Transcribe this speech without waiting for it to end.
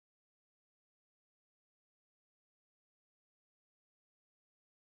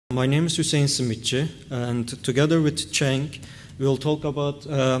My name is Simitci, and together with Cheng, we will talk about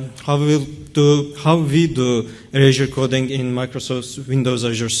how we do Erasure coding in Microsoft's Windows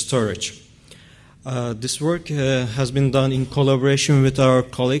Azure Storage. This work has been done in collaboration with our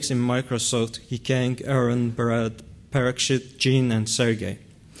colleagues in Microsoft, Yikang, Aaron, Brad, Parikshit, Cheng, and Sergey.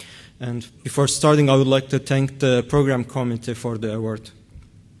 And before starting, I would like to thank the program committee for the award.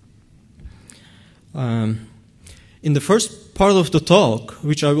 In the first part of the talk,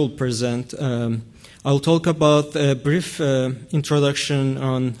 which I will present, I'll talk about a brief introduction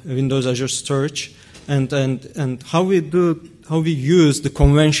on Windows Azure Storage and how we use the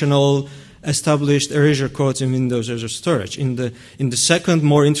conventional established Erasure codes in Windows Azure Storage. In the second,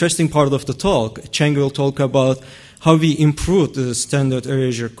 more interesting part of the talk, Cheng will talk about how we improve the standard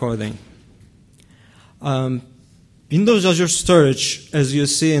Erasure coding. Windows Azure Storage, as you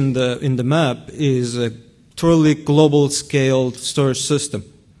see in the map, is a truly global scale storage system.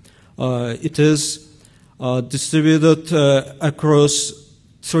 It is distributed across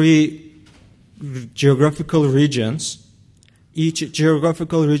 3 geographical regions. Each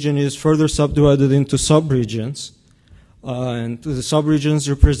geographical region is further subdivided into subregions, and the subregions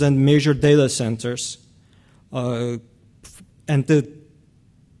represent major data centers. And the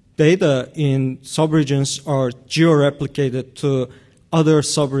data in subregions are geo-replicated to other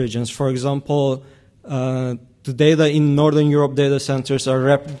subregions. For example, the data in Northern Europe data centers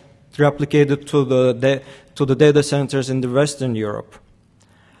are replicated to the data centers in the Western Europe.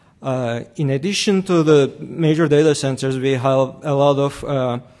 In addition to the major data centers, we have a lot of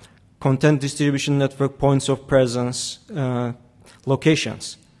content distribution network points of presence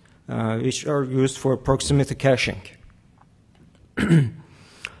locations, which are used for proximity caching.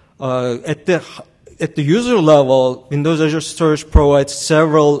 At the user level, Windows Azure Storage provides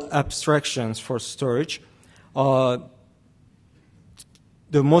several abstractions for storage. The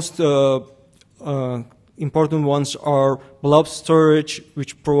most important ones are blob storage,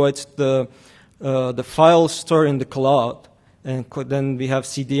 which provides the file store in the cloud. And then we have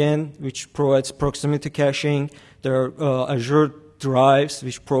CDN, which provides proximity caching. There are Azure drives,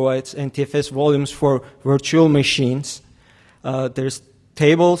 which provides NTFS volumes for virtual machines. There's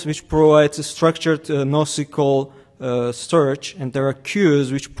tables, which provides a structured NoSQL storage, and there are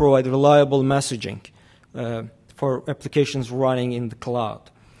queues, which provide reliable messaging for applications running in the cloud.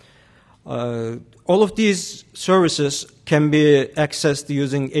 All of these services can be accessed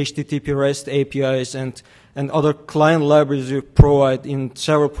using HTTP REST APIs and other client libraries we provide in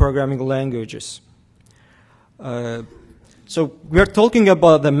several programming languages. So we're talking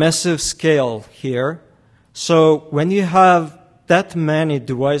about the massive scale here. So when you have that many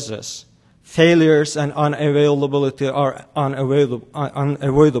devices, failures and unavailability are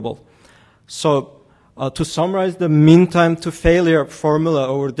unavoidable. So to summarize the mean time to failure formula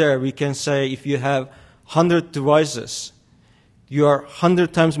over there, we can say if you have 100 devices, you are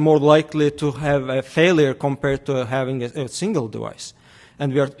 100 times more likely to have a failure compared to having a single device.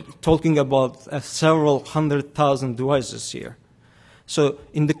 And we are talking about several 100,000 devices here. So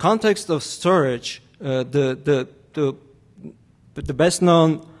in the context of storage, the best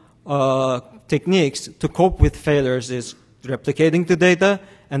known techniques to cope with failures is replicating the data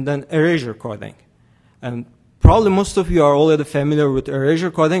and then erasure coding. And probably most of you are already familiar with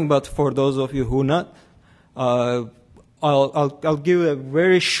erasure coding, but for those of you who are not, I'll give a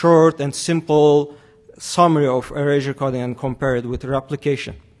very short and simple summary of erasure coding and compare it with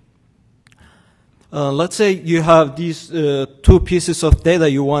replication. Let's say you have these 2 pieces of data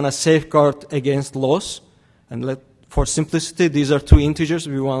you want to safeguard against loss, and for simplicity, these are 2 integers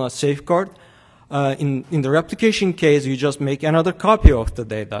we want to safeguard. In the replication case, you just make another copy of the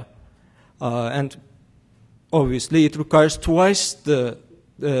data. And obviously, it requires twice the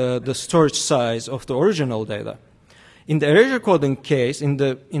storage size of the original data. In the erasure coding case, in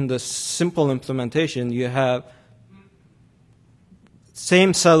the simple implementation, you have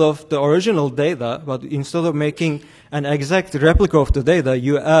same set of the original data, but instead of making an exact replica of the data,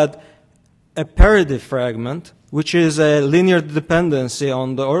 you add a parity fragment, which is a linear dependency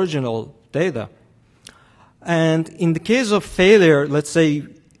on the original data. And in the case of failure, let's say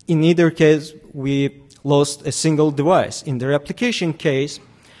in either case we lost a single device. In the replication case,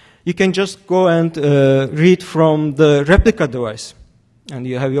 you can just go and read from the replica device, and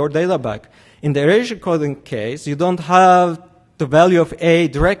you have your data back. In the erasure coding case, you don't have the value of A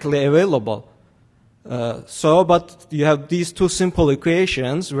directly available. But you have these 2 simple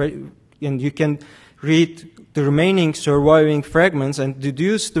equations, and you can read the remaining surviving fragments and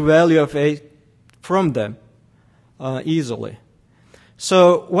deduce the value of A from them easily.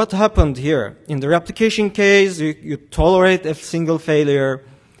 So what happened here? In the replication case, you tolerate a single failure.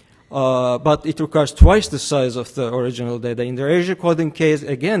 but it requires twice the size of the original data. In the Erasure coding case,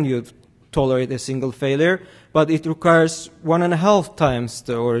 again, you tolerate a single failure, but it requires 1.5 times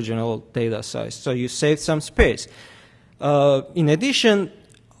the original data size. So you save some space. In addition,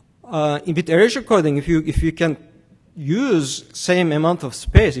 with Erasure coding, if you can use same amount of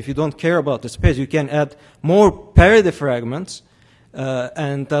space, if you don't care about the space, you can add more parity fragments,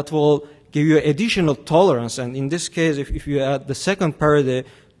 and that will give you additional tolerance. And in this case, if you add the second parity,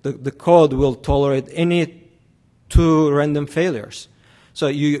 the code will tolerate any 2 random failures. So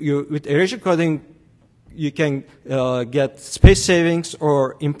with Erasure coding, you can get space savings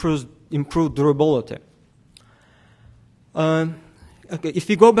or improved durability. Okay, if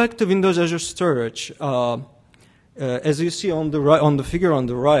you go back to Windows Azure Storage, as you see on the figure on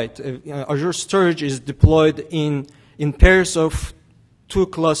the right, Azure Storage is deployed in pairs of 2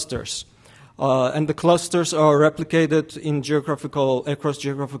 clusters, and the clusters are replicated in across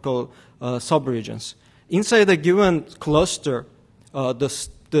geographical subregions. Inside a given cluster,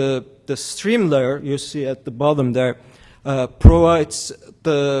 the stream layer you see at the bottom there provides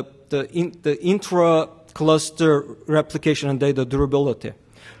the intra-cluster replication and data durability.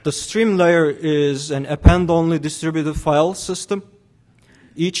 The stream layer is an append-only distributed file system.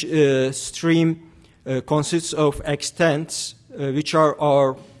 Each stream consists of extents, which are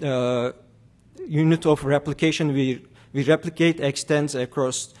our unit of replication. We replicate extents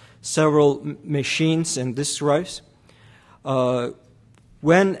across several machines and disk drives.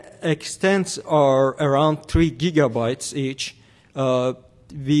 When extents are around 3 gigabytes each,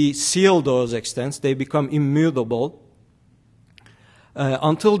 we seal those extents. They become immutable.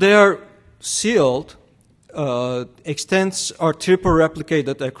 Until they are sealed, extents are triple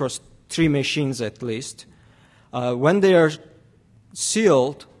replicated across 3 machines at least. When they are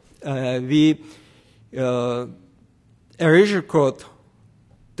sealed, we erasure code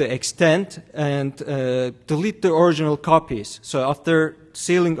the extent and delete the original copies. So after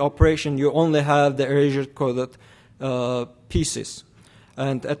sealing operation, you only have the erasure coded pieces.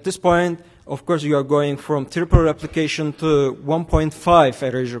 And at this point, of course, you are going from triple replication to 1.5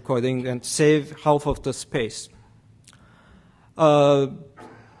 erasure coding and save half of the space.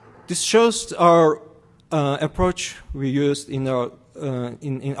 This shows our approach we used in our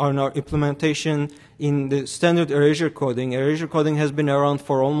implementation in the standard erasure coding. Erasure coding has been around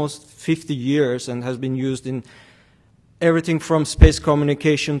for almost 50 years and has been used in everything from space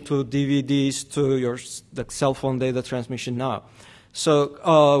communication to DVDs to your cell phone data transmission now.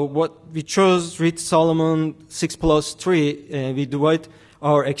 So what we chose Reed-Solomon 6+3, we divide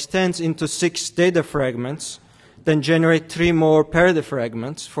our extents into 6 data fragments, then generate 3 more parity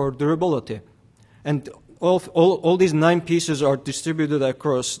fragments for durability. And all these 9 pieces are distributed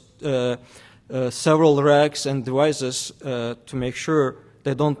across several racks and devices to make sure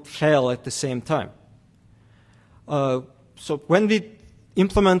they don't fail at the same time. So when we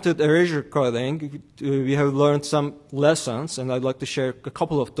implemented erasure coding, we have learned some lessons, and I'd like to share a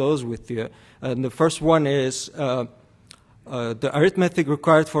couple of those with you. And the first one is the arithmetic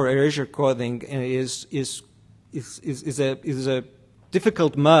required for erasure coding is a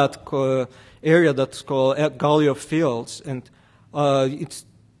difficult math area that's called Gaussian fields, and it's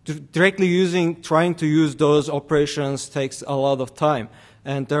directly trying to use those operations takes a lot of time.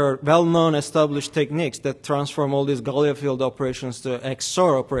 And there are well-known established techniques that transform all these Gaussian field operations to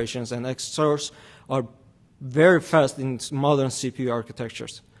XOR operations, and XORs are very fast in modern CPU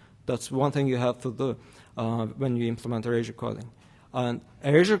architectures. That's one thing you have to do when you implement erasure coding. And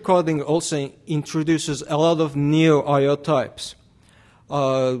erasure coding also introduces a lot of new I/O types.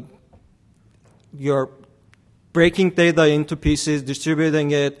 You're breaking data into pieces,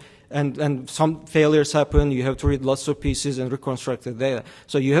 distributing it, and some failures happen. You have to read lots of pieces and reconstruct the data.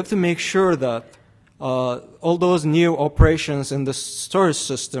 So you have to make sure that all those new operations in the storage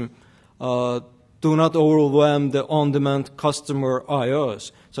system do not overwhelm the on-demand customer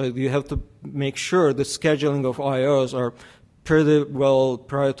I/Os. So you have to make sure the scheduling of I/Os are pretty well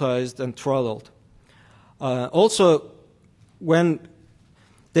prioritized and throttled. Also, when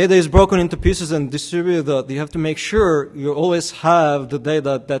data is broken into pieces and distributed, you have to make sure you always have the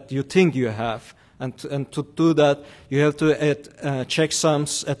data that you think you have. And to do that, you have to add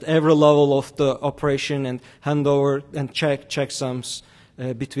checksums at every level of the operation and hand over and check checksums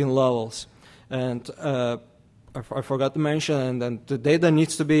between levels. And I forgot to mention, and the data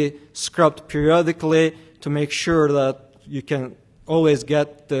needs to be scrubbed periodically to make sure that you can always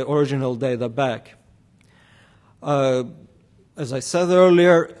get the original data back. As I said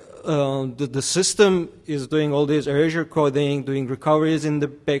earlier, the system is doing all this erasure coding, doing recoveries in the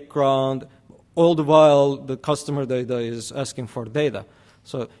background, all the while the customer data is asking for data.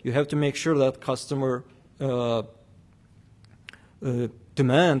 So you have to make sure that customer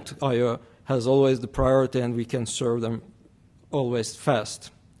demand I/O has always the priority, and we can serve them always fast.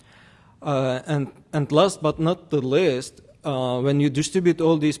 And last but not the least, when you distribute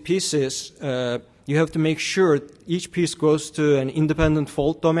all these pieces, you have to make sure each piece goes to an independent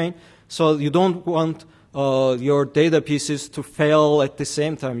fault domain. So you don't want your data pieces to fail at the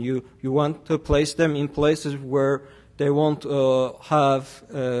same time. You want to place them in places where they won't have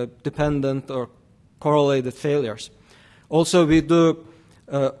dependent or correlated failures. Also, we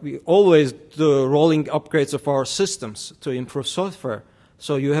always do rolling upgrades of our systems to improve software.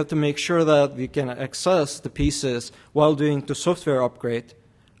 So you have to make sure that we can access the pieces while doing the software upgrade.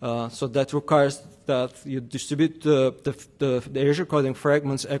 So that requires that you distribute the Erasure coding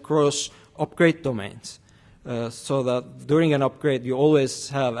fragments across upgrade domains. So that during an upgrade, you always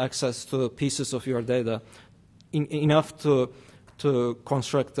have access to pieces of your data enough to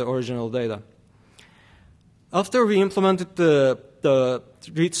construct the original data. After we implemented the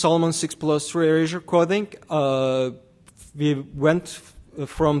Reed-Solomon 6+3 Erasure coding, we went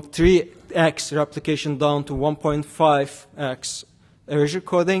from 3x replication down to 1.5x Erasure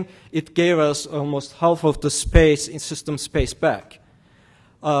coding. It gave us almost half of the space in system space back.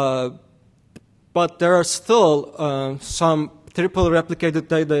 But there are still some triple replicated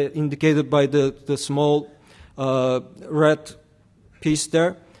data indicated by the small red piece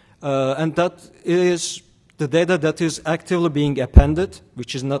there, and that is the data that is actively being appended,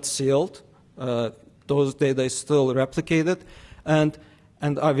 which is not sealed. Those data is still replicated, and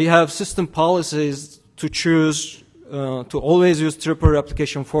we have system policies to choose to always use triple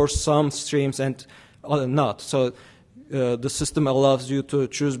replication for some streams and not. So the system allows you to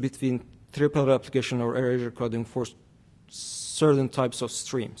choose between triple replication or erasure coding for certain types of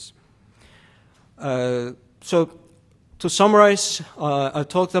streams. So to summarize, I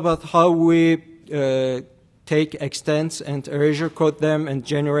talked about how we take extents and erasure code them and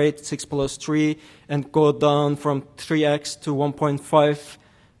generate 6+3 and go down from 3x to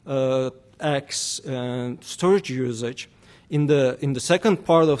 1.5x storage usage. In the second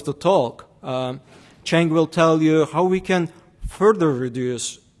part of the talk, Cheng will tell you how we can further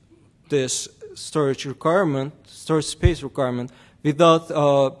reduce this storage space requirement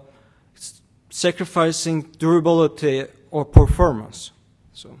without sacrificing durability or performance.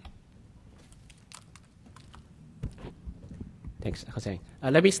 So. Thanks, Huseyin.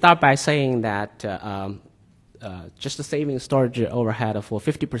 Let me start by saying that just the saving storage overhead for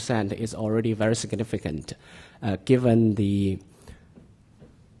 50% is already very significant, given the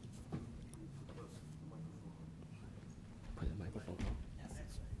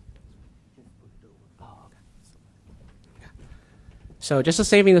So just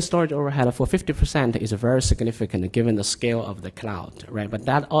saving the storage overhead for 50% is very significant given the scale of the cloud, right? But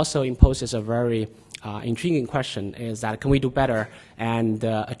that also imposes a very intriguing question: is that can we do better and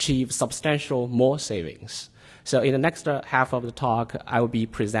achieve substantial more savings? So in the next half of the talk, I will be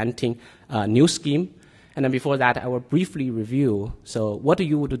presenting a new scheme, and then before that, I will briefly review. So what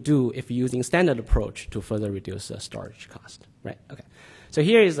you would do if using standard approach to further reduce the storage cost, right? Okay. So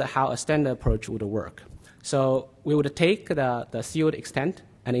here is how a standard approach would work. So we would take the sealed extent,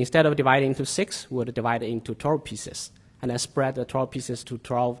 and instead of dividing into 6, we would divide it into 12 pieces, and then spread the 12 pieces to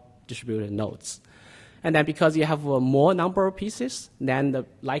 12 distributed nodes. And then because you have a more number of pieces, then the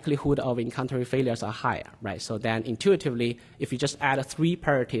likelihood of encountering failures are higher, right? So then intuitively, if you just add 3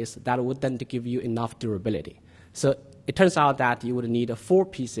 parities, that wouldn't give you enough durability. So it turns out that you would need 4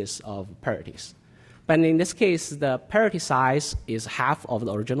 pieces of parities. But in this case, the parity size is half of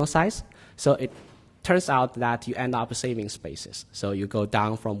the original size, so it turns out that you end up saving spaces. So you go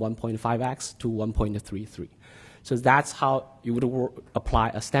down from 1.5x to 1.33. So that's how you would apply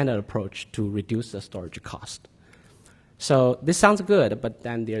a standard approach to reduce the storage cost. So this sounds good, but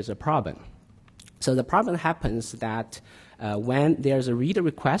then there's a problem. So the problem happens that when there's a read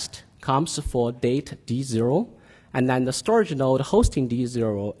request comes for date D0, and then the storage node hosting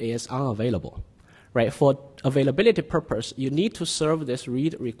D0 is unavailable. Right, for availability purpose, you need to serve this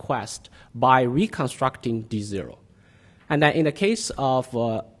read request by reconstructing D0. And then in the case of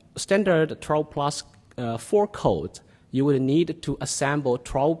standard 12+4 code, you would need to assemble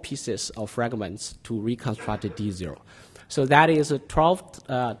 12 pieces of fragments to reconstruct D0. So that is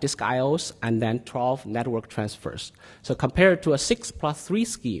 12 disk IOs and then 12 network transfers. So compared to a 6+3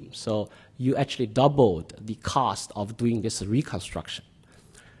 scheme, so you actually doubled the cost of doing this reconstruction.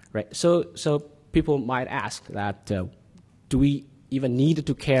 Right, so people might ask that, do we even need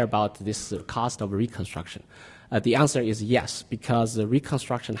to care about this cost of reconstruction? The answer is yes, because the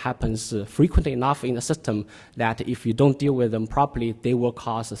reconstruction happens frequently enough in the system that if you don't deal with them properly, they will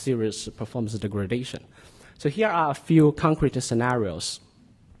cause a serious performance degradation. So here are a few concrete scenarios.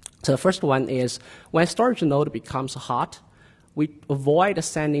 So the first one is when storage node becomes hot, we avoid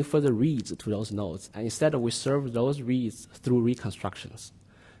sending further reads to those nodes, and instead we serve those reads through reconstructions.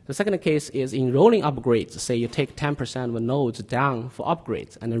 The second case is in rolling upgrades. Say you take 10% of the nodes down for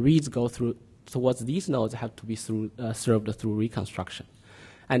upgrades, and the reads go through towards these nodes have to be served through reconstruction.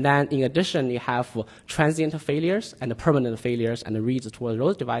 And then in addition, you have transient failures and the permanent failures, and the reads towards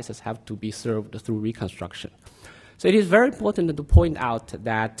those devices have to be served through reconstruction. So it is very important to point out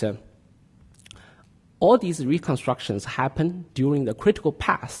that all these reconstructions happen during the critical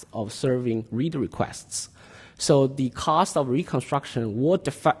path of serving read requests. So the cost of reconstruction will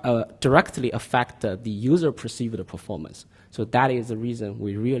directly affect the user perceived performance. So that is the reason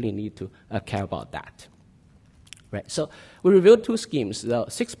we really need to care about that. Right. So we reviewed two schemes, the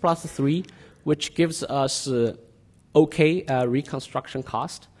 6+3, which gives us okay reconstruction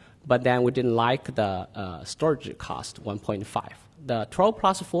cost, but then we didn't like the storage cost, 1.5. The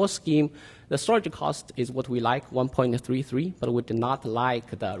 12+4 scheme, the storage cost is what we like, 1.33, but we did not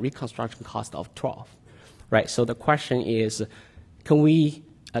like the reconstruction cost of 12. Right, so the question is, can we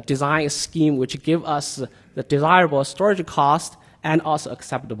design a scheme which gives us the desirable storage cost and also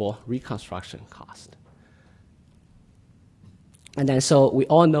acceptable reconstruction cost? And then so we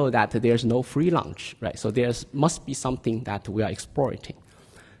all know that there's no free lunch, right? So there must be something that we are exploiting.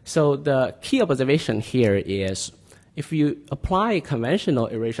 So the key observation here is if you apply conventional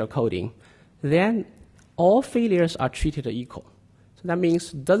erasure coding, then all failures are treated equal. So that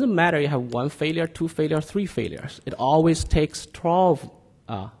means it doesn't matter you have 1 failure, 2 failures, 3 failures. It always takes 12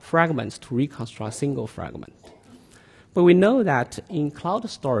 fragments to reconstruct a single fragment. But we know that in cloud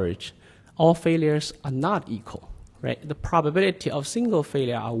storage, all failures are not equal. Right? The probability of single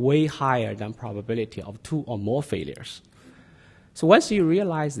failure are way higher than probability of 2 or more failures. So once you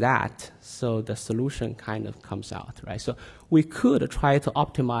realize that, so the solution kind of comes out, right? So we could try to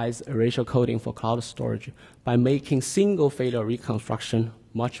optimize erasure coding for cloud storage by making single failure reconstruction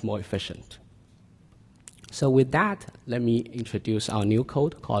much more efficient. So with that, let me introduce our new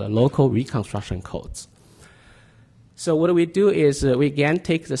code called Local Reconstruction Codes. So what we do is we again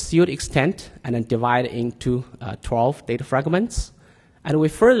take the sealed extent and then divide it into 12 data fragments. And we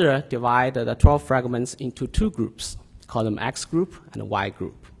further divide the 12 fragments into 2 groups, call them X group and Y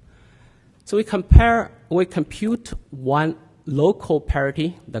group. So we compute one local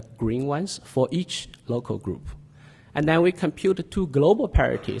parity, the green ones, for each local group. And then we compute 2 global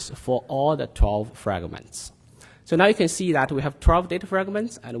parities for all the 12 fragments. So now you can see that we have 12 data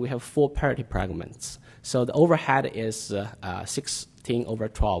fragments and we have 4 parity fragments. So the overhead is 16 over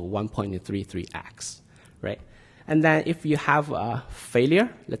 12, 1.33x, right? And then if you have a failure,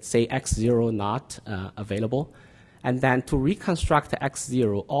 let's say x0 not available, and then to reconstruct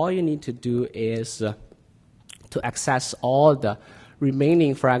x0, all you need to do is to access all the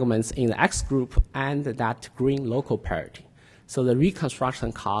remaining fragments in the X group and that green local parity. So the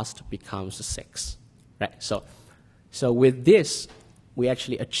reconstruction cost becomes 6, right? So with this, we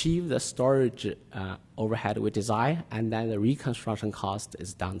actually achieve the storage overhead we desire, and then the reconstruction cost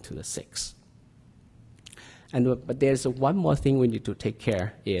is down to the 6. But there's one more thing we need to take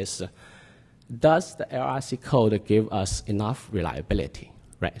care is, does the LRC code give us enough reliability,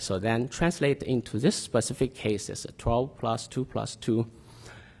 right? So then translate into this specific case is 12 plus 2 plus 2.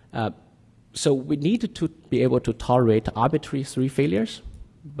 So we need to be able to tolerate arbitrary 3 failures,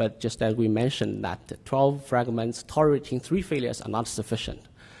 but just as we mentioned that 12 fragments tolerating 3 failures are not sufficient.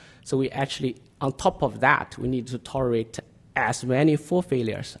 So we actually, on top of that, we need to tolerate as many 4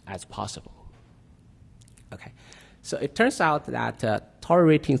 failures as possible. Okay. So it turns out that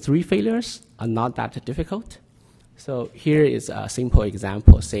tolerating 3 failures are not that difficult. So here is a simple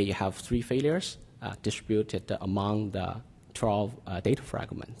example. Say you have 3 failures distributed among the 12 data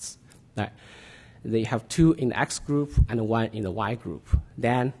fragments. Right. They have 2 in the X group and 1 in the Y group.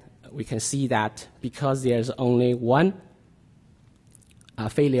 Then we can see that because there's only 1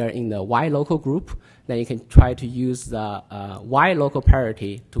 failure in the Y local group, then you can try to use the Y local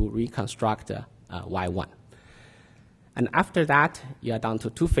parity to reconstruct Y1. And after that, you are down to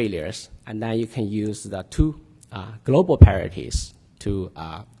 2 failures, and then you can use the 2 global parities to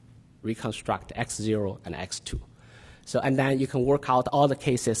reconstruct X0 and X2. So, and then you can work out all the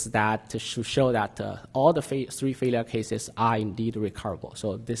cases that should show that all the 3 failure cases are indeed recoverable.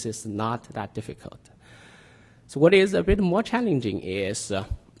 So this is not that difficult. So what is a bit more challenging is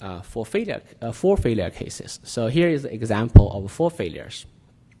for 4 failure cases. So here is an example of 4 failures.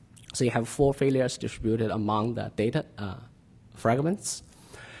 So you have 4 failures distributed among the data fragments.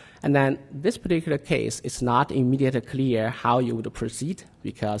 And then this particular case, it's not immediately clear how you would proceed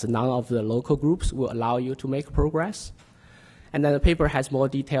because none of the local groups will allow you to make progress. And then the paper has more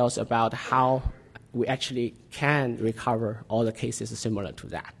details about how we actually can recover all the cases similar to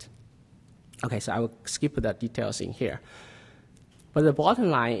that. Okay, so I will skip the details in here. But the bottom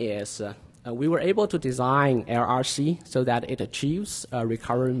line is we were able to design LRC so that it achieves a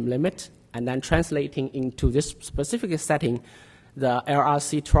recovery limit, and then translating into this specific setting, the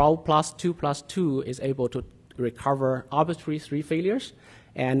LRC 12 plus 2 plus 2 is able to recover arbitrary 3 failures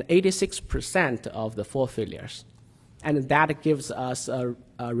and 86% of the 4 failures. And that gives us a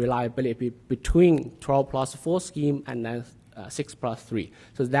reliability between 12 plus 4 scheme and then 6 plus 3.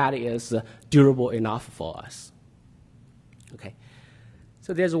 So that is durable enough for us. Okay.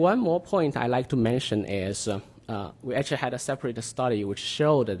 So there's one more point I'd like to mention is we actually had a separate study which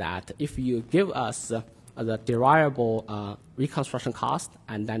showed that if you give us the desirable reconstruction cost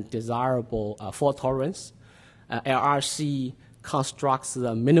and then desirable fault tolerance, LRC constructs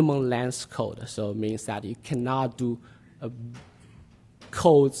the minimum length code. So it means that you cannot do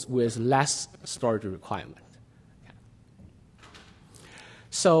codes with less storage requirement. Okay.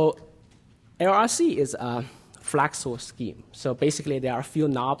 So LRC is a flexible scheme. So basically there are a few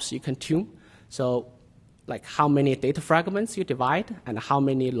knobs you can tune. So like how many data fragments you divide and how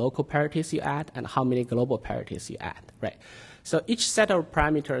many local parities you add and how many global parities you add, right? So each set of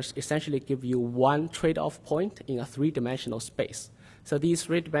parameters essentially give you one trade-off point in a 3-dimensional space. So these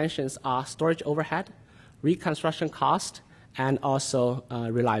 3 dimensions are storage overhead, reconstruction cost, and also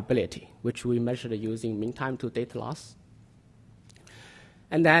reliability, which we measured using mean time to data loss.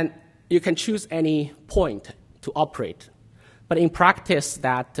 And then you can choose any point to operate. But in practice,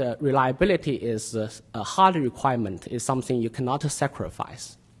 that reliability is a hard requirement, is something you cannot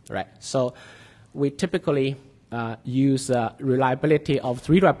sacrifice, right? So we typically use reliability of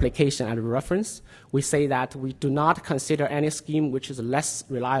 3 replication as a reference. We say that we do not consider any scheme which is less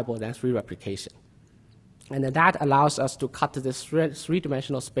reliable than 3 replication. And that allows us to cut this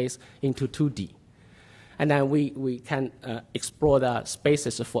 3-dimensional space into 2D. And then we can explore the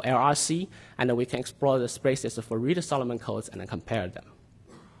spaces for LRC, and then we can explore the spaces for Reed Solomon codes and then compare them.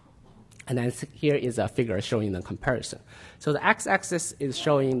 And then here is a figure showing the comparison. So the x-axis is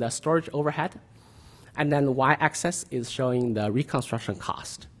showing the storage overhead, and then the y-axis is showing the reconstruction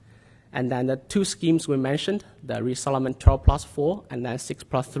cost. And then the 2 schemes we mentioned, the Reed Solomon 12 plus 4 and then 6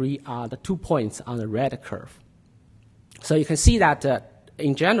 plus 3 are the 2 points on the red curve. So you can see that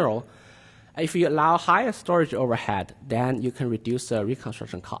in general, if you allow higher storage overhead, then you can reduce the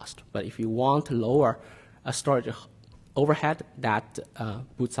reconstruction cost. But if you want to lower a storage overhead, that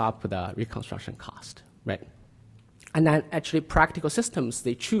boosts up the reconstruction cost, right? And then actually practical systems,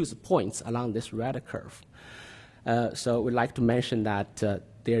 they choose points along this red curve. So we'd like to mention that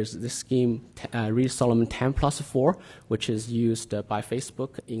there's this scheme, Reed Solomon 10 plus 4, which is used by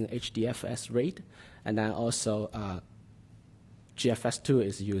Facebook in HDFS RAID. And then also GFS2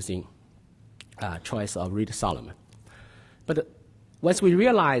 is using choice of Reed Solomon. But once we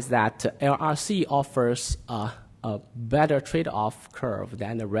realize that LRC offers a better trade-off curve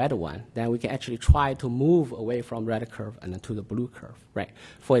than the red one, then we can actually try to move away from red curve and then to the blue curve, right?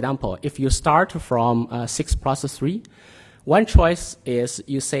 For example, if you start from 6 plus 3, one choice is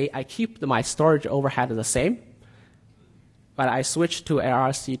you say, I keep my storage overhead the same, but I switch to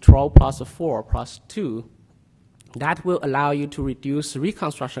LRC 12 plus 4 plus 2. That will allow you to reduce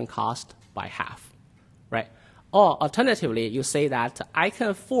reconstruction cost by half, right? Or alternatively, you say that I can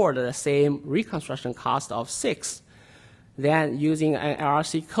afford the same reconstruction cost of 6, then using an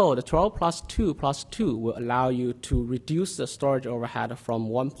LRC code, 12 plus 2 plus 2 will allow you to reduce the storage overhead from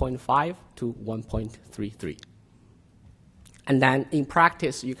 1.5 to 1.33. And then in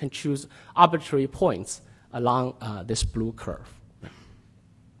practice, you can choose arbitrary points along this blue curve.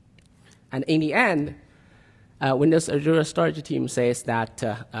 And in the end, Windows Azure Storage team says that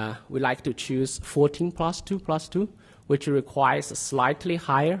we like to choose 14 plus 2 plus 2, which requires a slightly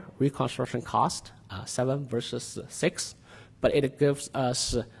higher reconstruction cost, 7 versus 6, but it gives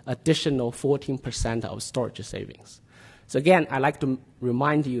us additional 14% of storage savings. So again, I'd like to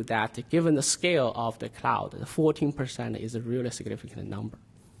remind you that given the scale of the cloud, the 14% is a really significant number.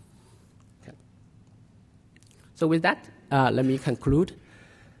 Okay. So with that, let me conclude.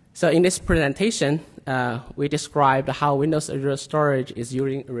 So in this presentation, we described how Windows Azure Storage is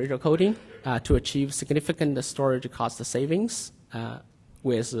using Erasure coding to achieve significant storage cost savings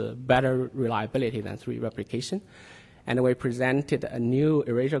with better reliability than 3 replication. And we presented a new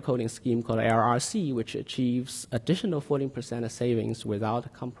erasure coding scheme called LRC, which achieves additional 14% savings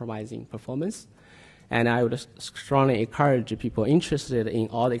without compromising performance. And I would strongly encourage people interested in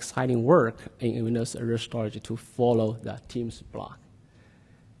all the exciting work in Windows Azure Storage to follow the Teams blog.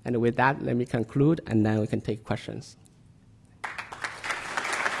 And with that, let me conclude, and then we can take questions.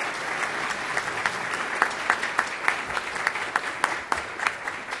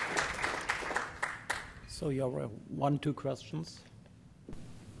 So you have 1, 2 questions.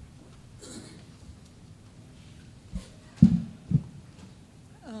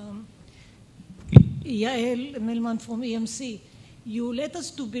 Yael Melman from EMC. You led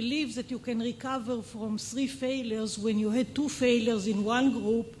us to believe that you can recover from 3 failures when you had 2 failures in one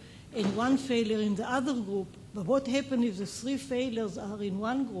group and 1 failure in the other group. But what happens if the 3 failures are in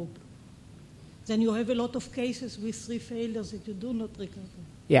one group? Then you have a lot of cases with 3 failures that you do not recover.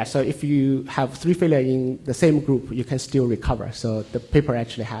 Yeah, so if you have 3 failures in the same group, you can still recover. So the paper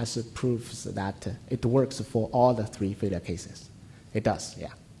actually has proofs that it works for all the 3 failure cases. It does,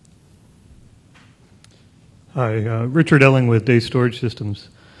 yeah. Hi, Richard Elling with Day Storage Systems.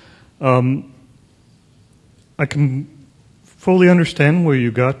 I can fully understand where you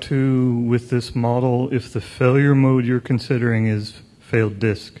got to with this model if the failure mode you're considering is failed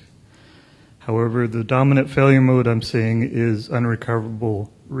disk. However, the dominant failure mode I'm seeing is unrecoverable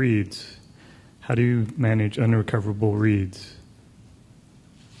reads. How do you manage unrecoverable reads?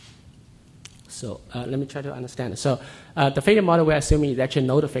 So let me try to understand. So the failure model we're assuming is actually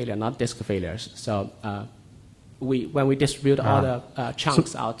node failure, not disk failures. So when we distribute all the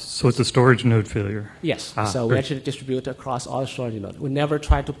chunks out. So it's a storage node failure? Yes. So great. we actually distribute across all storage nodes. We never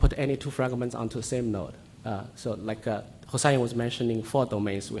try to put any 2 fragments onto the same node. So like Huseyin was mentioning 4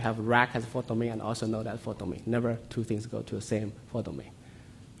 domains. We have rack as 4 domain and also node as 4 domain. Never 2 things go to the same 4 domain.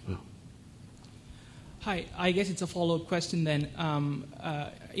 Hi, I guess it's a follow-up question then.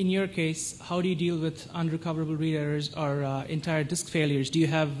 In your case, how do you deal with unrecoverable read errors or entire disk failures? Do you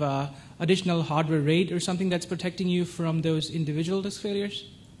have additional hardware RAID or something that's protecting you from those individual disk failures?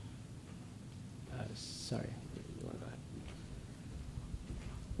 Sorry. You want to go ahead?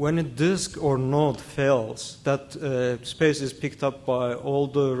 When a disk or node fails, that space is picked up by all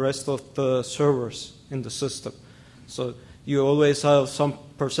the rest of the servers in the system. So you always have some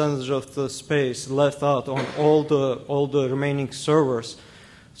percentage of the space left out on all the remaining servers.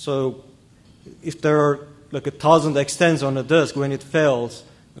 So if there are like 1,000 extents on a disk, when it fails,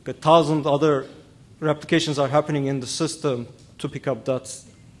 like 1,000 other replications are happening in the system to pick up that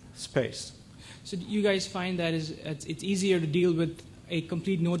space. So do you guys find that it's easier to deal with a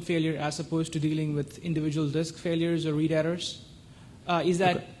complete node failure as opposed to dealing with individual disk failures or read errors? Does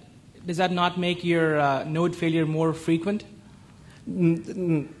that not make your node failure more frequent?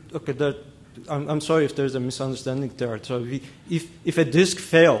 Okay, I'm sorry if there's a misunderstanding there. So if a disk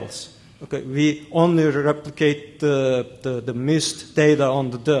fails, okay, we only replicate the missed data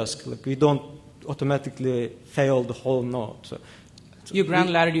on the disk. Like we don't automatically fail the whole node. So Your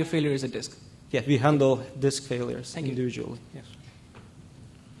granularity of failure is a disk. Yeah, we handle disk failures Thank you. individually. Yes.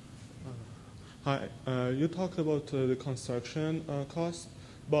 Hi, you talked about the construction cost,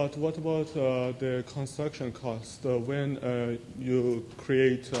 but what about the construction cost when you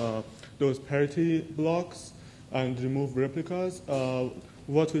create those parity blocks and remove replicas?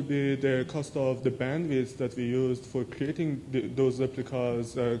 What will be the cost of the bandwidth that we used for creating those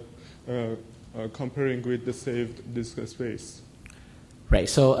replicas comparing with the saved disk space? Right.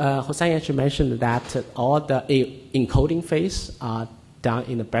 So Huseyin actually mentioned that all the encoding phase are done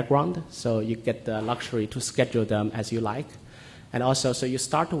in the background, so you get the luxury to schedule them as you like. And also, so you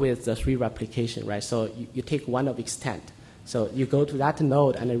start with the 3 replication, right? So you take one of extent. So you go to that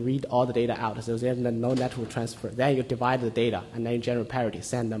node and then read all the data out. So there's no network transfer. Then you divide the data and then you generate parity,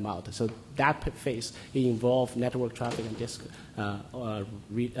 send them out. So that phase involves network traffic and disk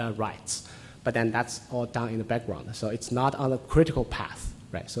writes. But then that's all done in the background. So it's not on a critical path,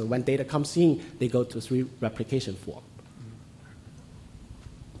 right? So when data comes in, they go to 3 replication form.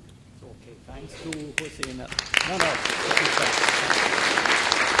 Okay, thanks to Huseyin. No.